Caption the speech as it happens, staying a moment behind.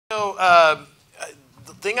So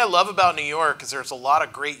the thing I love about New York is there's a lot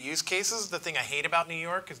of great use cases. The thing I hate about New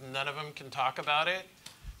York is none of them can talk about it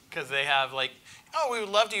because they have like, oh, we would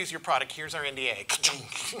love to use your product. Here's our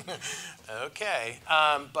NDA. Okay.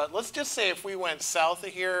 But let's just say if we went south of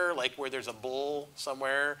here, like where there's a bull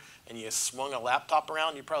somewhere, and you swung a laptop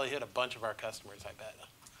around, you'd probably hit a bunch of our customers, I bet.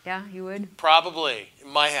 Yeah, you would? Probably. It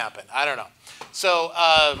might happen. I don't know. So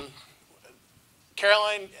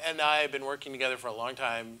Caroline and I have been working together for a long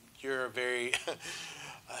time. You're a very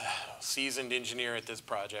seasoned engineer at this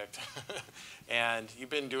project. And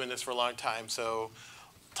you've been doing this for a long time. So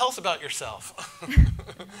tell us about yourself.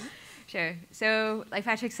 Sure. So like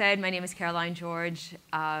Patrick said, my name is Caroline George.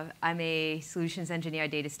 I'm a solutions engineer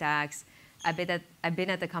at DataStax. I've been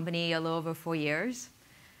at the company a little over 4 years.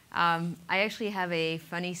 I actually have a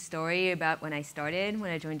funny story about when I started,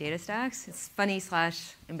 when I joined DataStax. It's funny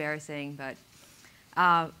 / embarrassing, but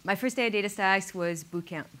my first day at DataStax was boot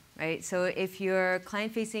camp, right? So if you're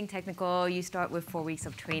client-facing technical, you start with 4 weeks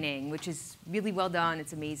of training, which is really well done.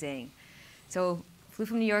 It's amazing. So flew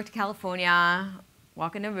from New York to California,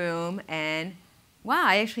 walk in the room, and wow,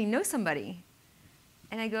 I actually know somebody.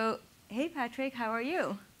 And I go, hey, Patrick, how are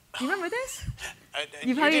you? Do you remember this?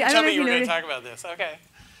 You didn't tell me you were going to talk about this. Okay.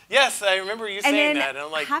 Yes, I remember you saying that. And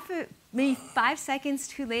I'm like, maybe 5 seconds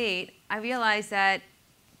too late, I realized that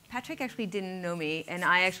Patrick actually didn't know me, and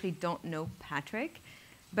I actually don't know Patrick.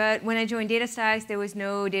 But when I joined DataStax, there was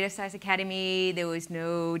no DataStax Academy, there was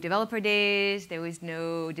no developer days, there was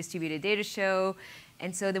no distributed data show.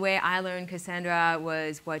 And so the way I learned Cassandra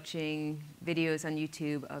was watching videos on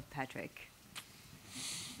YouTube of Patrick.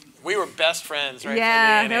 We were best friends, right?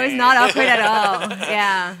 Yeah, that was not awkward at all.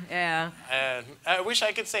 Yeah, yeah. And I wish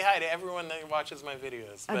I could say hi to everyone that watches my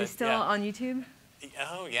videos. Are they still on YouTube?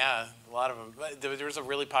 Oh, yeah, a lot of them. But there was a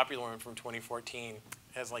really popular one from 2014. It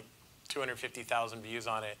has like 250,000 views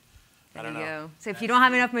on it. I don't know. There you go. So if you don't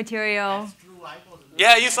have enough material.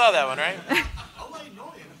 Yeah, you saw that one, right? Oh, I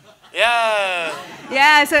know him. Yeah.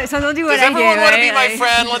 Yeah, so don't do what I do. Does everyone want to right? be my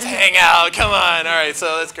friend? Let's hang out. Come on. All right,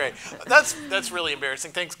 so that's great. That's really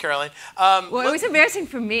embarrassing. Thanks, Caroline. Well, it was embarrassing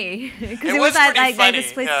for me because it was like a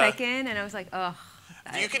split second, and I was like, oh.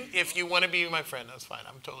 If you want to be my friend, that's fine.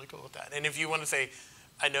 I'm totally cool with that. And if you want to say,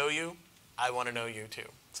 I know you, I want to know you too.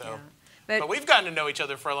 So. Yeah. But we've gotten to know each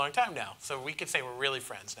other for a long time now, so we could say we're really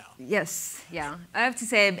friends now. Yes, yeah. I have to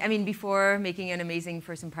say, I mean, before making an amazing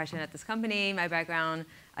first impression at this company, my background,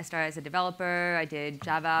 I started as a developer. I did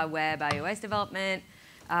Java, web, iOS development,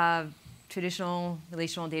 traditional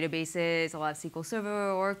relational databases, a lot of SQL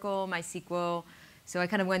Server, Oracle, MySQL. So I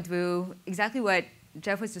kind of went through exactly what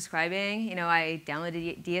Jeff was describing. You know, I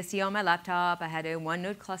downloaded DSC on my laptop. I had a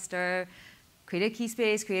one-node cluster. Created a key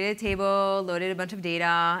space, created a table, loaded a bunch of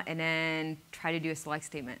data, and then tried to do a select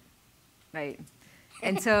statement, right?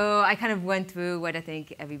 And so I kind of went through what I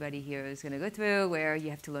think everybody here is going to go through, where you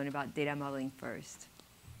have to learn about data modeling first.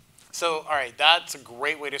 So, all right, that's a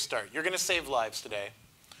great way to start. You're going to save lives today.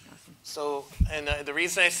 Awesome. So, and the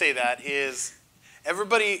reason I say that is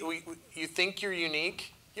everybody, you think you're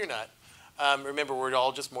unique. You're not. Remember, we're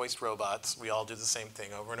all just moist robots. We all do the same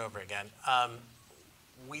thing over and over again.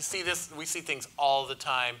 We see things all the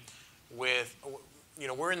time with, you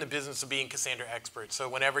know, we're in the business of being Cassandra experts. So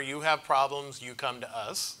whenever you have problems, you come to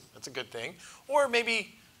us. That's a good thing. Or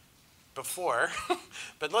maybe before.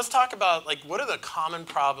 But let's talk about, like, what are the common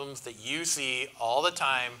problems that you see all the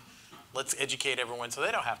time? Let's educate everyone so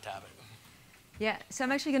they don't have to have it. Yeah, so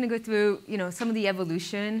I'm actually going to go through, you know, some of the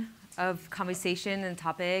evolution of conversation and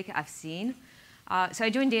topic I've seen. So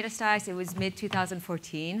I joined DataStax. It was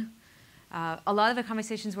mid-2014. A lot of the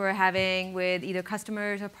conversations we're having with either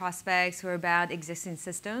customers or prospects were about existing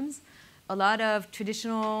systems. A lot of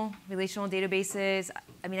traditional relational databases.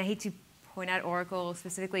 I mean, I hate to point out Oracle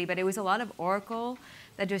specifically, but it was a lot of Oracle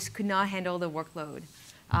that just could not handle the workload.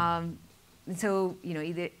 And so, you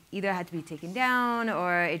know, either had to be taken down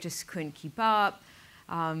or it just couldn't keep up.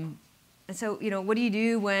 And so, you know, what do you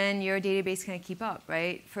do when your database can't keep up,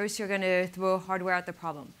 right? First, you're going to throw hardware at the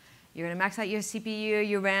problem. You're going to max out your CPU,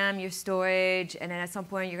 your RAM, your storage, and then at some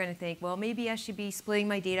point you're going to think, well, maybe I should be splitting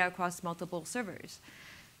my data across multiple servers.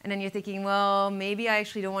 And then you're thinking, well, maybe I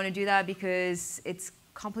actually don't want to do that because it's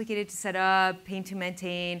complicated to set up, pain to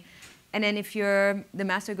maintain. And then if the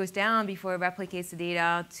master goes down before it replicates the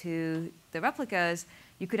data to the replicas,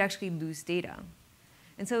 you could actually lose data.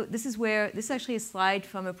 And so this is actually a slide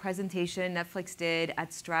from a presentation Netflix did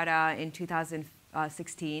at Strata in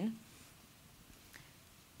 2016.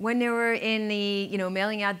 When they were in the, you know,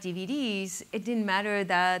 mailing out DVDs, it didn't matter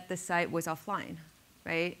that the site was offline,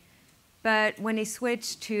 right? But when they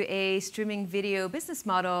switched to a streaming video business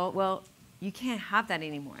model, well, you can't have that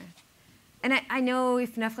anymore. And I know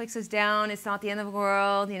if Netflix is down, it's not the end of the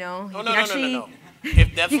world, you know. Oh, no.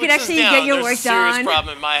 If Netflix is down, get your there's work a serious done.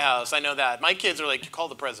 problem in my house. I know that. My kids are like, call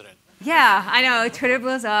the president. Yeah, I know. Twitter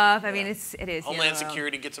blows up. I mean, it is. Homeland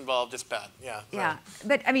Security gets involved. It's bad. Yeah. Yeah,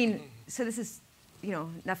 but I mean, so this is, you know,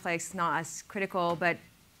 Netflix not as critical, but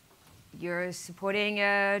you're supporting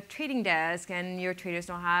a trading desk and your traders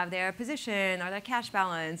don't have their position or their cash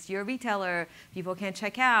balance. You're a retailer. People can't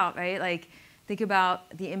check out, right? Like, think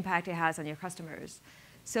about the impact it has on your customers.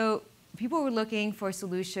 So people were looking for a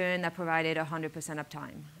solution that provided 100%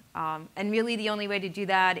 uptime. And really the only way to do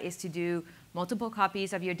that is to do multiple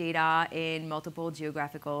copies of your data in multiple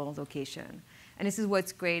geographical location. And this is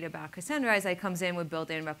what's great about Cassandra is that it comes in with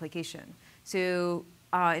built-in replication. So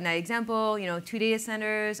in that example, you know, 2 data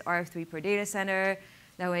centers, RF3 per data center.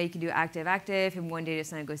 That way you can do active-active. If one data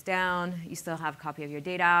center goes down, you still have a copy of your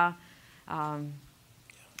data.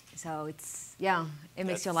 So it's, yeah, it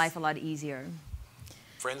makes your life a lot easier.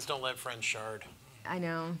 Friends don't let friends shard. I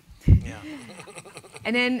know. Yeah.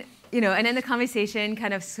 And then, you know, and then the conversation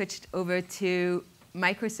kind of switched over to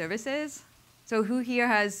microservices. So who here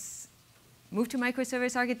has moved to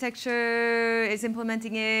microservice architecture, is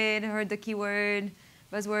implementing it, heard the keyword,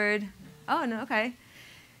 buzzword? Oh, no, okay.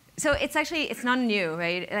 So it's actually, it's not new,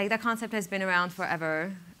 right? Like that concept has been around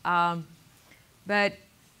forever. But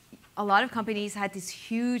a lot of companies had this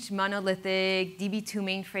huge monolithic DB2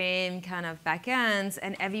 mainframe kind of backends,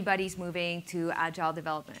 and everybody's moving to agile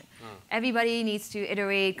development. Everybody needs to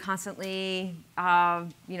iterate constantly,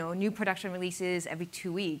 you know, new production releases every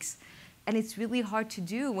 2 weeks. And it's really hard to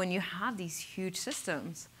do when you have these huge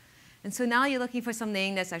systems. And so now you're looking for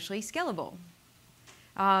something that's actually scalable.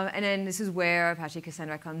 And then this is where Apache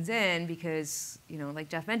Cassandra comes in because, you know, like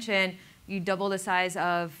Jeff mentioned, you double the size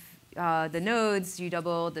of the nodes, you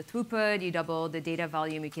double the throughput, you double the data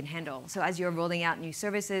volume you can handle. So as you're rolling out new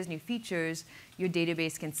services, new features, your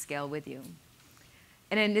database can scale with you.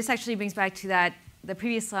 And then this actually brings back to that, the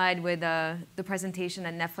previous slide with the presentation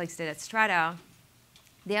that Netflix did at Strata.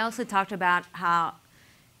 They also talked about how,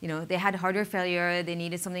 you know, they had hardware failure, they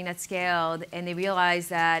needed something that scaled, and they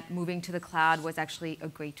realized that moving to the cloud was actually a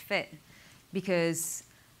great fit. Because,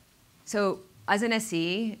 so as an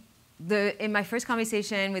SE, in my first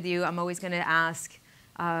conversation with you, I'm always going to ask,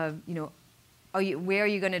 you know, where are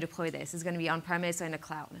you going to deploy this? Is it going to be on-premise or in the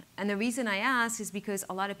cloud? And the reason I ask is because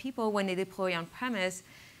a lot of people, when they deploy on-premise,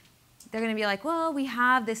 they're going to be like, well, we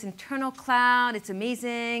have this internal cloud. It's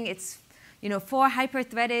amazing. It's, you know, 4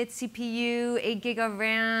 hyper-threaded CPU, 8 gig of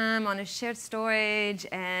RAM on a shared storage,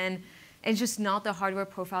 and it's just not the hardware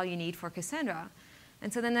profile you need for Cassandra.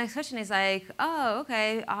 And so the next question is like, oh,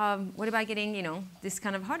 okay, what about getting, you know, this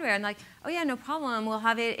kind of hardware? And like, oh yeah, no problem. We'll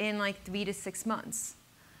have it in like 3 to 6 months.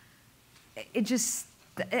 It just,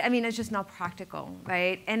 I mean, it's just not practical,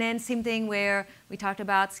 right? And then same thing where we talked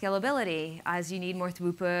about scalability. As you need more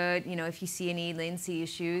throughput, you know, if you see any latency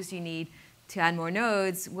issues, you need to add more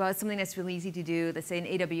nodes. Well, it's something that's really easy to do. Let's say in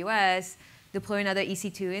AWS, deploy another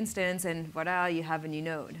EC2 instance, and voila, you have a new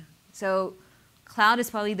node. So cloud is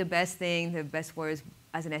probably the best thing, the best words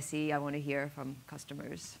as an SE I want to hear from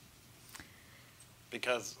customers.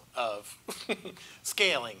 Because of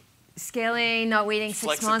scaling. Scaling, not waiting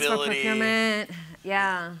 6 months for procurement.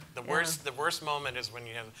 Yeah. The worst moment is when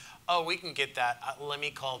you have, oh, we can get that. Let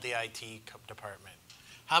me call the IT department.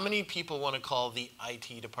 How many people want to call the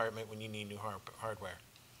IT department when you need new hardware?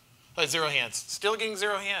 Oh, 0 hands. Still getting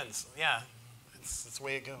 0 hands. Yeah, it's the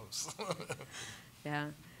way it goes. Yeah.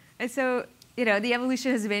 And so, you know, the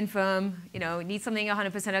evolution has been from, you know, need something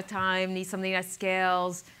 100% of the time, need something that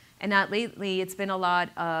scales, and not lately, it's been a lot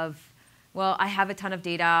of, well, I have a ton of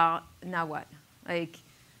data, now what? Like,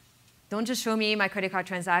 don't just show me my credit card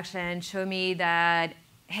transaction, show me that,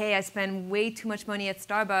 hey, I spend way too much money at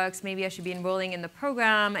Starbucks, maybe I should be enrolling in the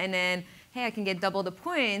program, and then, hey, I can get double the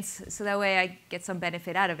points, so that way I get some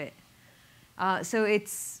benefit out of it. So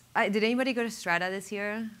it's, did anybody go to Strata this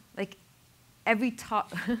year? Like, every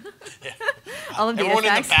talk, Yeah. all of Everyone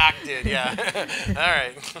in DataStax. the back did, yeah. All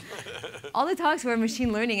right. All the talks were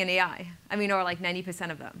machine learning and AI. I mean, or like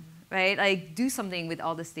 90% of them, right? Like, do something with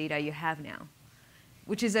all this data you have now,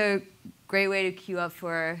 which is a great way to queue up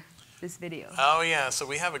for this video. Oh, yeah. So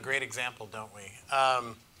we have a great example, don't we?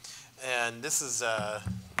 And this is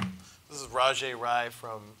Rajay Rai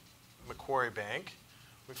from Macquarie Bank.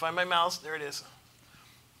 Let me find my mouse. There it is.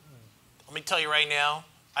 Let me tell you right now,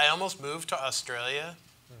 I almost moved to Australia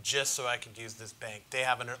just so I could use this bank. They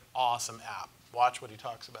have an awesome app. Watch what he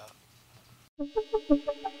talks about.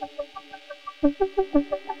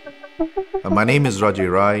 My name is Rajay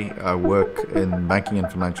Rai. I work in banking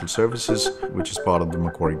and financial services, which is part of the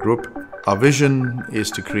Macquarie Group. Our vision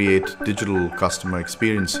is to create digital customer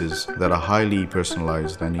experiences that are highly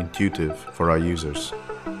personalized and intuitive for our users.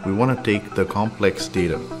 We want to take the complex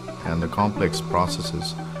data and the complex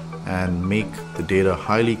processes and make the data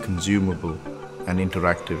highly consumable and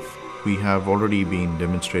interactive. We have already been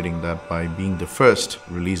demonstrating that by being the first,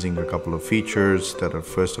 releasing a couple of features that are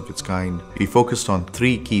first of its kind. We focused on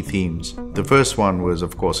 3 key themes. The first one was,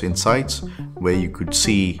 of course, insights, where you could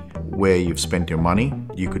see where you've spent your money.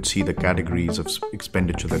 You could see the categories of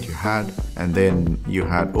expenditure that you had. And then you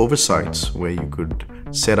had oversights, where you could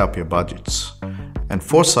set up your budgets. And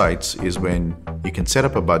foresights is when you can set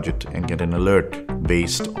up a budget and get an alert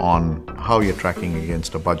based on how you're tracking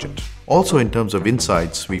against a budget. Also, in terms of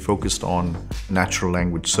insights, we focused on natural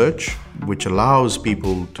language search, which allows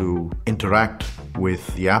people to interact with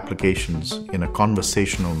the applications in a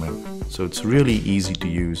conversational manner. So it's really easy to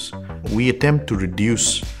use. We attempt to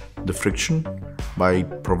reduce the friction by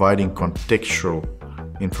providing contextual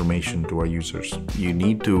information to our users. You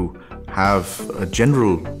need to have a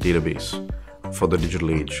general database for the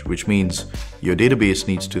digital age, which means your database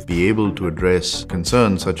needs to be able to address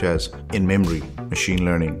concerns such as in-memory, machine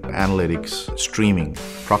learning, analytics, streaming,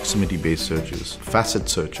 proximity-based searches, facet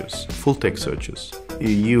searches, full-text searches.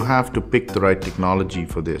 You have to pick the right technology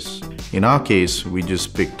for this. In our case, we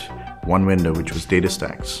just picked one vendor, which was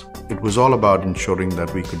DataStax. It was all about ensuring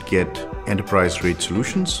that we could get enterprise-grade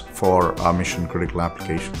solutions for our mission-critical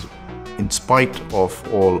applications. In spite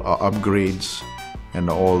of all our upgrades and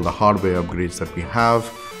all the hardware upgrades that we have,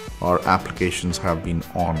 our applications have been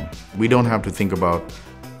on. We don't have to think about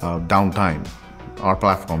downtime. Our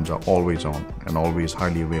platforms are always on and always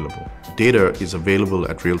highly available. Data is available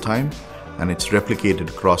at real time, and it's replicated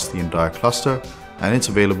across the entire cluster, and it's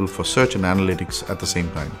available for search and analytics at the same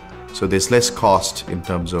time. So there's less cost in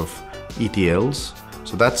terms of ETLs.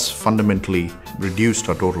 So that's fundamentally reduced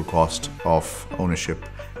our total cost of ownership.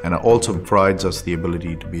 And it also provides us the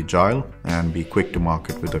ability to be agile and be quick to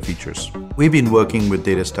market with our features. We've been working with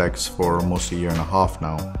DataStax for almost 1.5 years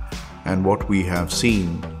now, and what we have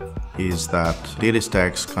seen is that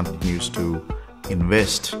DataStax continues to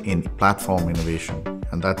invest in platform innovation,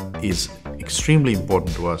 and that is extremely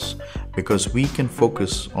important to us because we can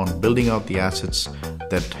focus on building out the assets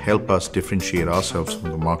that help us differentiate ourselves from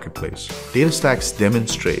the marketplace. DataStax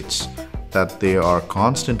demonstrates that they are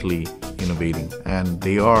constantly innovating and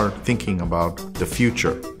they are thinking about the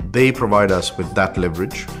future. They provide us with that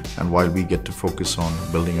leverage, and while we get to focus on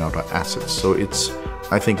building out our assets. So it's,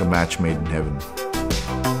 I think, a match made in heaven.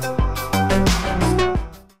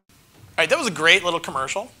 All right, that was a great little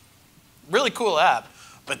commercial. Really cool app.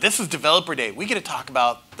 But this is Developer Day. We get to talk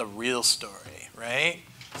about the real story, right?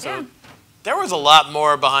 So yeah. There was a lot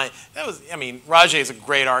more behind. I mean, Rajay is a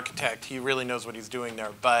great architect. He really knows what he's doing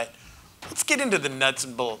there. But let's get into the nuts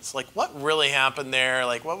and bolts. Like, what really happened there?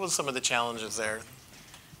 Like, what was some of the challenges there?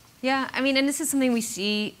 Yeah, I mean, and this is something we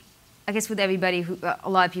see, I guess, with everybody, a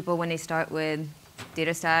lot of people when they start with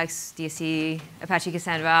DataStax, DSC, Apache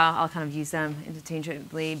Cassandra. I'll kind of use them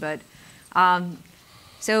interchangeably. But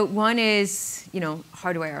so one is,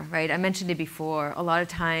 hardware, right? I mentioned it before. A lot of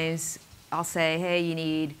times I'll say, hey, you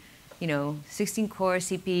need, 16-core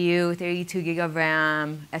CPU, 32 gig of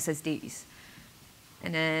RAM, SSDs.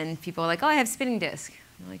 And then people are like, oh, I have spinning disk.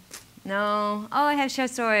 I'm like, no. Oh, I have shared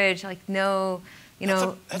storage. Like, no.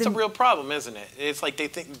 That's a real problem, isn't it? It's like they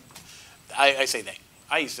think, I say they.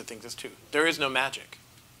 I used to think this too. There is no magic.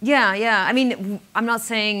 Yeah, yeah. I mean, I'm not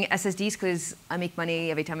saying SSDs because I make money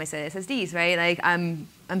every time I say SSDs, right? Like, I'm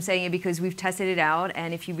saying it because we've tested it out,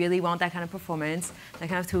 and if you really want that kind of performance, that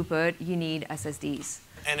kind of throughput, you need SSDs.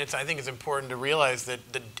 And I think it's important to realize that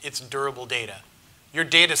it's durable data. Your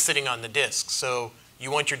data's sitting on the disk, so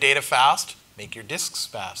you want your data fast, make your disks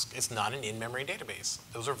fast. It's not an in-memory database.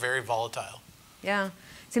 Those are very volatile. Yeah.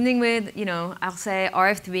 Same thing with, I'll say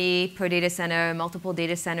RF3 per data center, multiple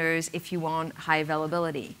data centers if you want high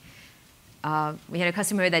availability. We had a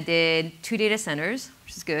customer that did 2 data centers,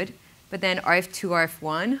 which is good, but then RF2,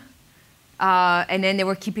 RF1. And then they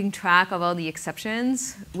were keeping track of all the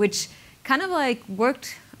exceptions, which kind of like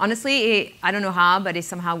worked. Honestly, I don't know how, but it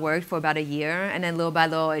somehow worked for about a year. And then little by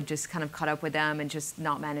little, it just kind of caught up with them and just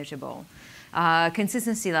not manageable.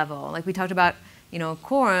 Consistency level, like we talked about,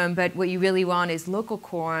 quorum, but what you really want is local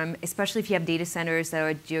quorum, especially if you have data centers that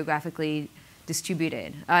are geographically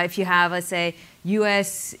distributed. If you have, let's say,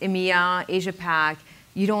 US, EMEA, Asia Pac,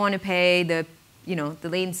 you don't want to pay the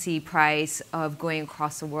latency price of going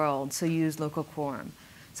across the world, so use local quorum.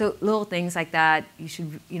 So little things like that, you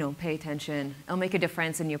should pay attention. It'll make a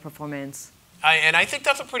difference in your performance. And I think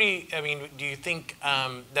that's a pretty, I mean, do you think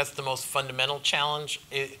that's the most fundamental challenge?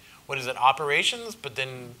 What is it, operations, but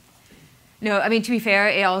then? No, I mean, to be fair,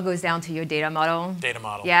 it all goes down to your data model. Data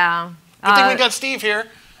model. Yeah. Good thing we got Steve here.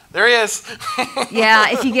 There he is. Yeah,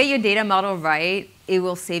 if you get your data model right, it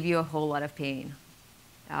will save you a whole lot of pain.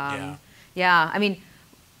 Yeah, I mean,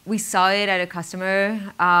 we saw it at a customer.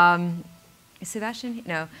 Is Sebastian?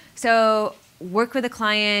 No. So worked with a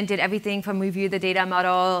client, did everything from review the data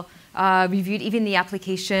model, reviewed even the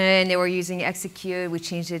application. They were using execute. We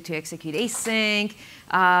changed it to execute async.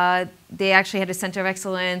 They actually had a center of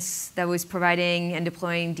excellence that was providing and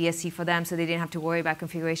deploying DSC for them, so they didn't have to worry about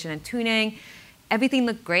configuration and tuning. Everything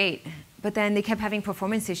looked great, but then they kept having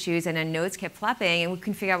performance issues, and their nodes kept flapping, and we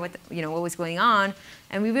couldn't figure out what was going on.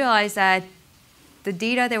 And we realized that the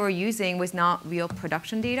data they were using was not real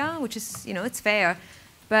production data, which is, it's fair,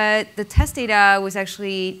 but the test data was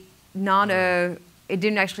actually it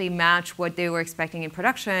didn't actually match what they were expecting in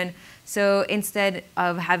production. So instead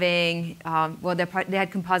of having, they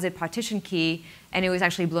had composite partition key, and it was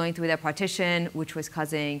actually blowing through their partition, which was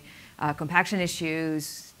causing compaction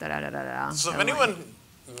issues, So if anyone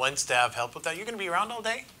wants to have help with that, you're going to be around all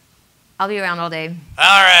day? I'll be around all day.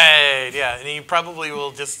 All right, yeah, and you probably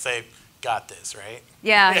will just say, got this, right?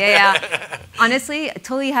 Yeah. Honestly,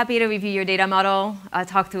 totally happy to review your data model,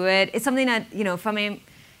 talk through it. It's something that,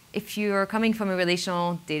 if you're coming from a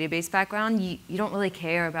relational database background, you don't really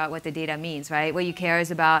care about what the data means, right? What you care is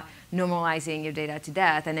about normalizing your data to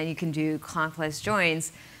death, and then you can do clonchless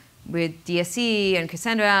joins. With DSC and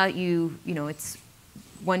Cassandra, it's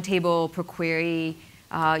one table per query.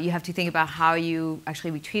 You have to think about how you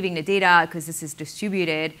actually retrieving the data, because this is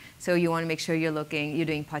distributed. So you want to make sure you're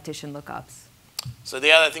doing partition lookups. So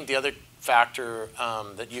I think the other factor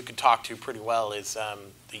that you could talk to pretty well is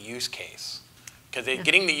the use case, because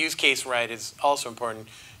getting the use case right is also important.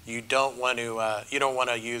 You don't want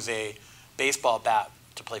to use a baseball bat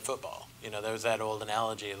to play football. There's that old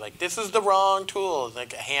analogy, like, this is the wrong tool,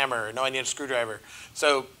 like a hammer. No, I need a screwdriver.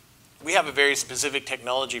 So we have a very specific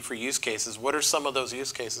technology for use cases. What are some of those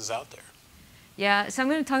use cases out there? Yeah, so I'm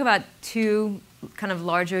going to talk about two kind of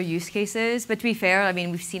larger use cases. But to be fair, I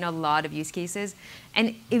mean, we've seen a lot of use cases,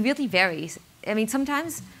 and it really varies. I mean,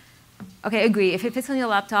 sometimes, okay, I agree. If it fits on your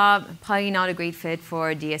laptop, probably not a great fit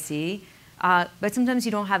for DSC. But sometimes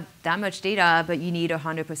you don't have that much data, but you need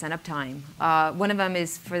 100% uptime. One of them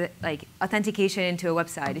is for authentication into a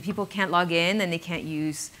website. If people can't log in, then they can't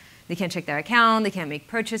check their account, they can't make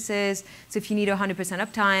purchases. So if you need 100%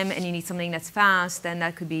 uptime and you need something that's fast, then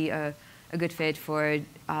that could be a good fit for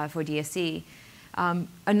DSC.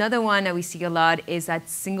 Another one that we see a lot is that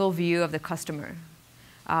single view of the customer.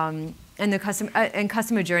 And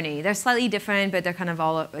customer journey. They're slightly different, but they're kind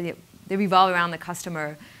of they revolve around the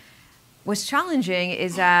customer. What's challenging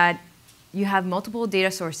is that you have multiple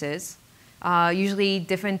data sources, usually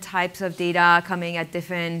different types of data coming at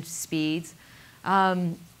different speeds.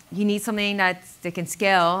 You need something that can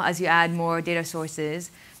scale as you add more data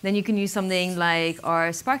sources. Then you can use something like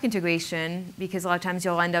our Spark integration, because a lot of times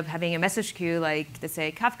you'll end up having a message queue like, let's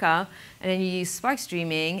say, Kafka, and then you use Spark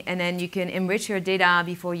streaming, and then you can enrich your data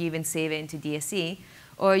before you even save it into DSC.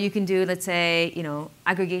 Or you can do, let's say,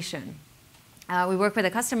 aggregation. We worked with a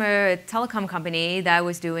customer, a telecom company, that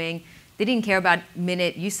was they didn't care about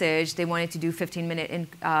minute usage. They wanted to do 15-minute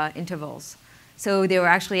intervals. So they were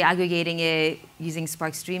actually aggregating it using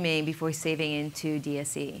Spark streaming before saving into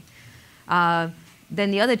DSC.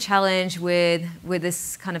 Then the other challenge with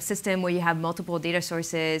this kind of system where you have multiple data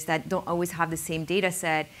sources that don't always have the same data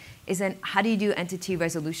set is then how do you do entity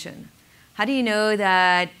resolution? How do you know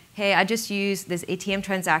that, hey, I just used this ATM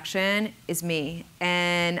transaction is me,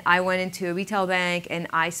 and I went into a retail bank and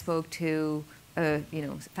I spoke to a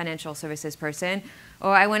financial services person,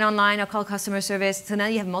 or I went online, I called customer service. So now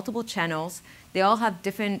you have multiple channels. They all have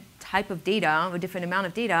different type of data or different amount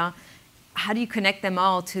of data. How do you connect them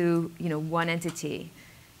all to one entity?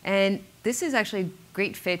 And this is actually a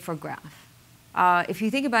great fit for graph. If you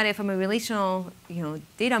think about it from a relational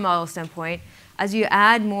data model standpoint, as you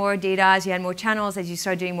add more data, as you add more channels, as you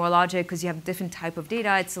start doing more logic, because you have different type of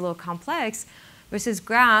data, it's a little complex. Versus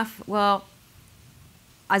graph, well,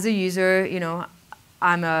 as a user,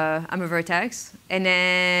 I'm a Vertex, and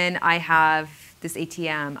then I have this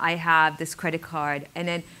ATM, I have this credit card, and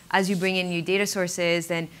then as you bring in new data sources,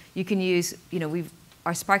 then you can use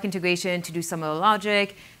our Spark integration to do some of the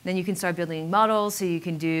logic. Then you can start building models, so you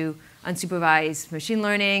can do unsupervised machine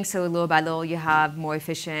learning. So little by little, you have more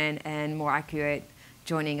efficient and more accurate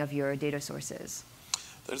joining of your data sources.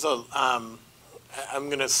 There's I'm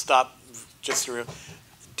going to stop just to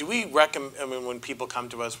do we recommend, I mean, when people come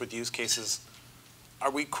to us with use cases, are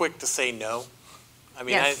we quick to say no? I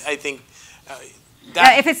mean, Yes. I think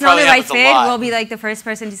that if it's not the right happens a fit, lot. we'll be like the first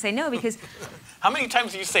person to say no because How many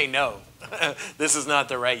times do you say no? This is not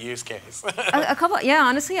the right use case. a couple. Yeah,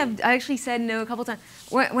 honestly, I actually said no a couple times.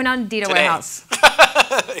 We're not data Today. warehouse.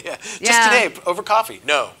 Yeah. Just Yeah. today, over coffee.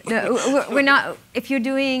 No. No, we're not. If you're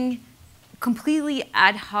doing completely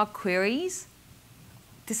ad hoc queries,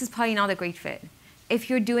 this is probably not a great fit. If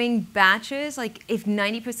you're doing batches, like if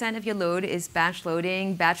 90% of your load is batch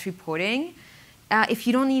loading, batch reporting, if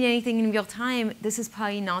you don't need anything in real time, this is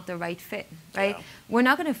probably not the right fit, right? Yeah. We're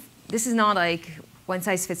not going to, this is not like one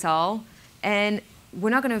size fits all, and we're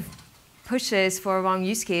not going to push this for a wrong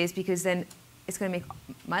use case because then it's going to make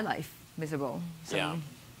my life miserable. So Yeah.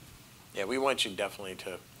 Yeah, we want you definitely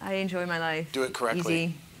to I enjoy my life. do it correctly.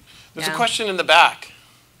 Easy. There's Yeah. a question in the back.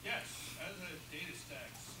 Yes, as a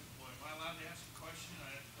DataStax employee, am I allowed to ask a question?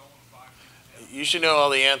 I don't want to bog things down. You should know all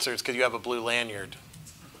the answers because you have a blue lanyard.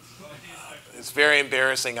 It's very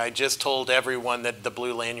embarrassing. I just told everyone that the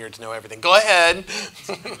blue lanyards know everything. Go ahead.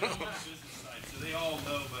 They're on the business side, so they all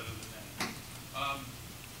know better than that.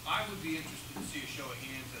 I would be interested to see a show of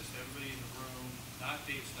hands as to everybody in the room, not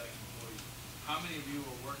DataStax employees. How many of you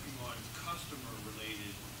are working on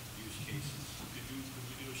customer-related use cases? Could we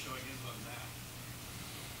do a show of hands on that?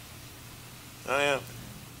 Oh, yeah.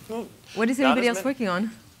 Well, What is not everybody as else many. working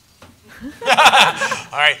on?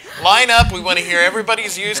 All right, line up. We want to hear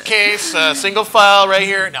everybody's use case, single file right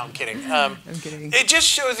here. No, I'm kidding. I'm kidding. It just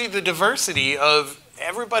shows you the diversity of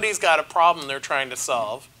everybody's got a problem they're trying to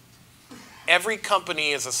solve. Every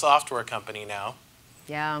company is a software company now.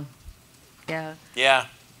 Yeah. Yeah. Yeah.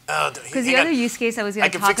 Because the other use case I was I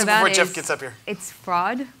going to can talk fix it about before Jeff is gets up here. it's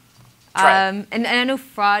fraud. Try it. And I know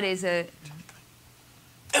fraud is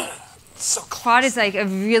So close. fraud is like a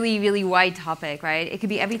really, really wide topic, right? It could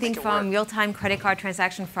be everything Make it from work. real-time credit card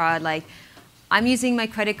transaction fraud, like I'm using my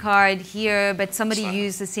credit card here, but somebody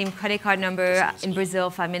used the same credit card number in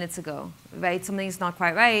Brazil 5 minutes ago, right? Something's not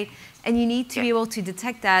quite right. And you need to be able to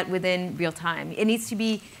detect that within real time. It needs to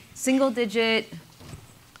be single-digit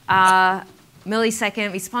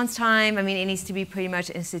millisecond response time. I mean, it needs to be pretty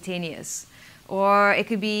much instantaneous. Or it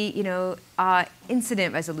could be,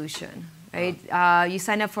 incident resolution, right? You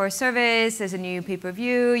sign up for a service, there's a new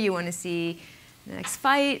pay-per-view, you want to see the next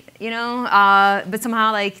fight, but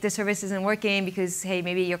somehow like the service isn't working because, hey,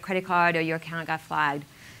 maybe your credit card or your account got flagged,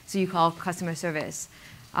 so you call customer service.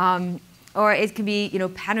 Or it could be,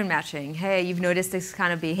 pattern matching. Hey, you've noticed this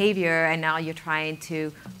kind of behavior, and now you're trying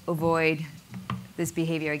to avoid this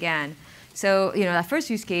behavior again. So, that first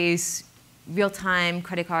use case, real-time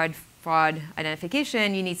credit card fraud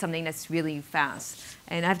identification, you need something that's really fast.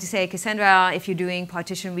 And I have to say, Cassandra, if you're doing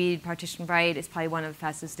partition read, partition write, it's probably one of the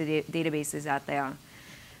fastest databases out there.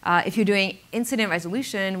 If you're doing incident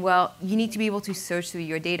resolution, well, you need to be able to search through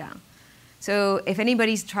your data. So if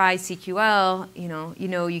anybody's tried CQL,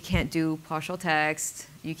 you can't do partial text,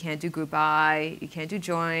 you can't do group by, you can't do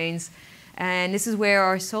joins. And this is where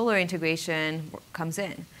our Solar integration comes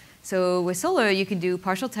in. So with Solar, you can do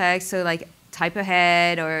partial text, so like type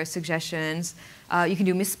ahead or suggestions. You can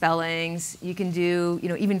do misspellings. You can do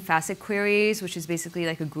even facet queries, which is basically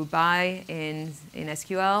like a group by in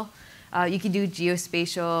SQL. You can do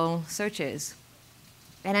geospatial searches.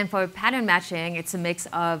 And then for pattern matching, it's a mix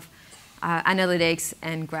of analytics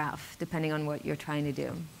and graph, depending on what you're trying to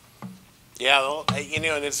do. Yeah, well, and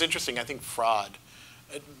it's interesting. I think fraud,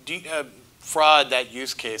 that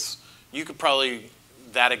use case, you could probably,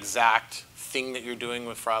 that exact thing that you're doing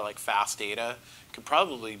with fraud, like fast data, could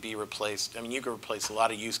probably be replaced. I mean, you could replace a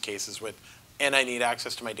lot of use cases with, and I need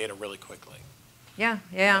access to my data really quickly. Yeah.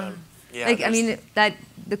 Yeah,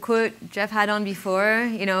 The quote Jeff had on before,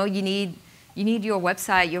 you need your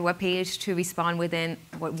website, your web page to respond within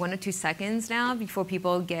 1 or 2 seconds now before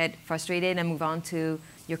people get frustrated and move on to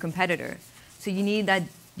your competitor. So you need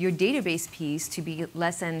your database piece to be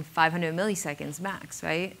less than 500 milliseconds max,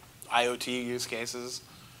 right? IoT use cases.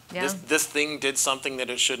 Yeah. This thing did something that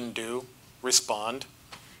it shouldn't do. Respond.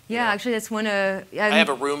 Yeah, actually, that's one of. I have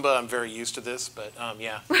a Roomba. I'm very used to this, but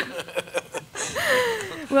yeah.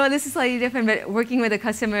 Well, this is slightly different, but working with a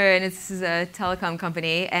customer, and this is a telecom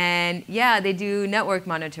company, and yeah, they do network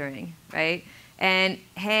monitoring, right? And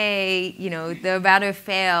hey, the router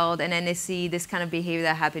failed, and then they see this kind of behavior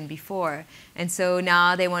that happened before. And so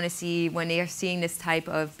now they want to see, when they are seeing this type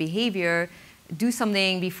of behavior, do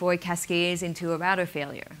something before it cascades into a router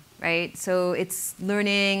failure, right? So it's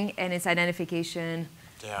learning and it's identification.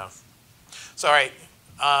 Yeah. So, all right,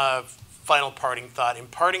 final parting thought.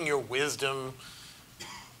 Imparting your wisdom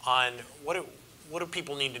on what do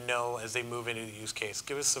people need to know as they move into the use case?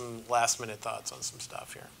 Give us some last-minute thoughts on some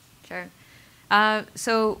stuff here. Sure.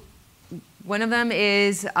 So one of them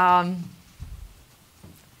is...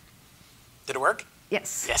 Did it work?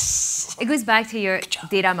 Yes. Yes. It goes back to your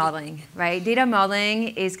data modeling, right? Data modeling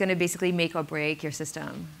is going to basically make or break your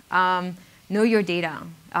system. Know your data.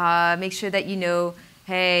 Make sure that you know,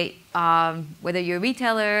 hey, whether you're a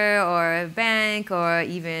retailer or a bank or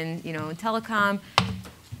even telecom,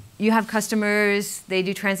 you have customers, they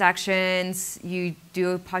do transactions, you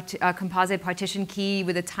do a composite partition key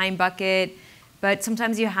with a time bucket, but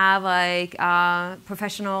sometimes you have like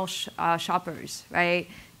professional shoppers, right?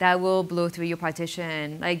 That will blow through your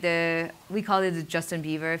partition. Like we call it the Justin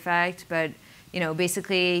Bieber effect, but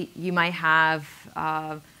basically you might have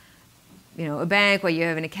a bank where you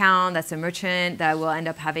have an account that's a merchant that will end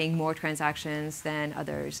up having more transactions than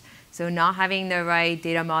others. So not having the right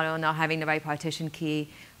data model, not having the right partition key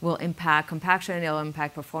will impact compaction, it'll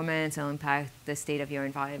impact performance, it'll impact the state of your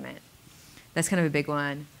environment. That's kind of a big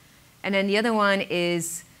one. And then the other one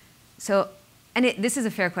is, this is a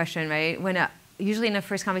fair question, right? When usually in the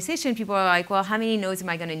first conversation, people are like, well, how many nodes am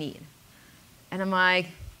I going to need? And I'm like,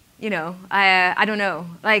 I don't know.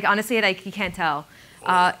 Like, honestly, like, you can't tell.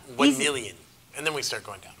 1 million. And then we start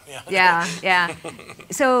going down. Yeah. Yeah.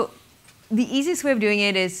 So the easiest way of doing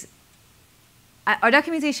it is, our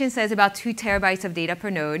documentation says about 2 terabytes of data per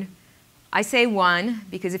node. I say 1,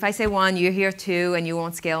 because if I say 1, you hear 2, and you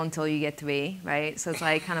won't scale until you get 3, right? So it's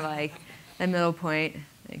like kind of like the middle point.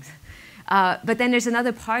 Thanks. But then there's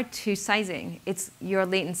another part to sizing. It's your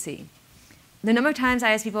latency. The number of times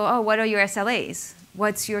I ask people, oh, what are your SLAs?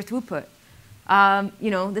 What's your throughput?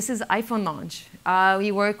 This is iPhone launch.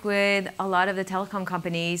 We work with a lot of the telecom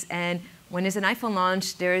companies, and when there's an iPhone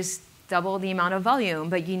launch, there's double the amount of volume,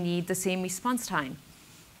 but you need the same response time.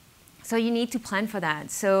 So you need to plan for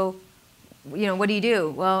that. So, what do you do?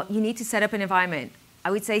 Well, you need to set up an environment.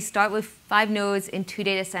 I would say start with 5 nodes in 2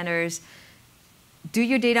 data centers. Do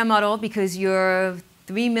your data model, because your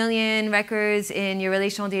 3 million records in your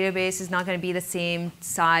relational database is not going to be the same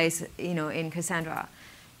size, in Cassandra.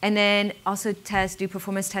 And then also do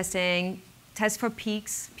performance testing, test for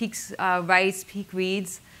peaks, writes, peak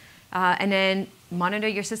reads, and then monitor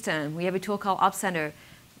your system. We have a tool called Ops Center.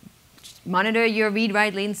 Monitor your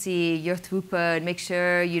read-write latency, your throughput, make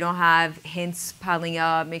sure you don't have hints piling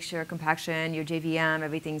up, make sure compaction, your JVM,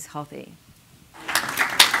 everything's healthy.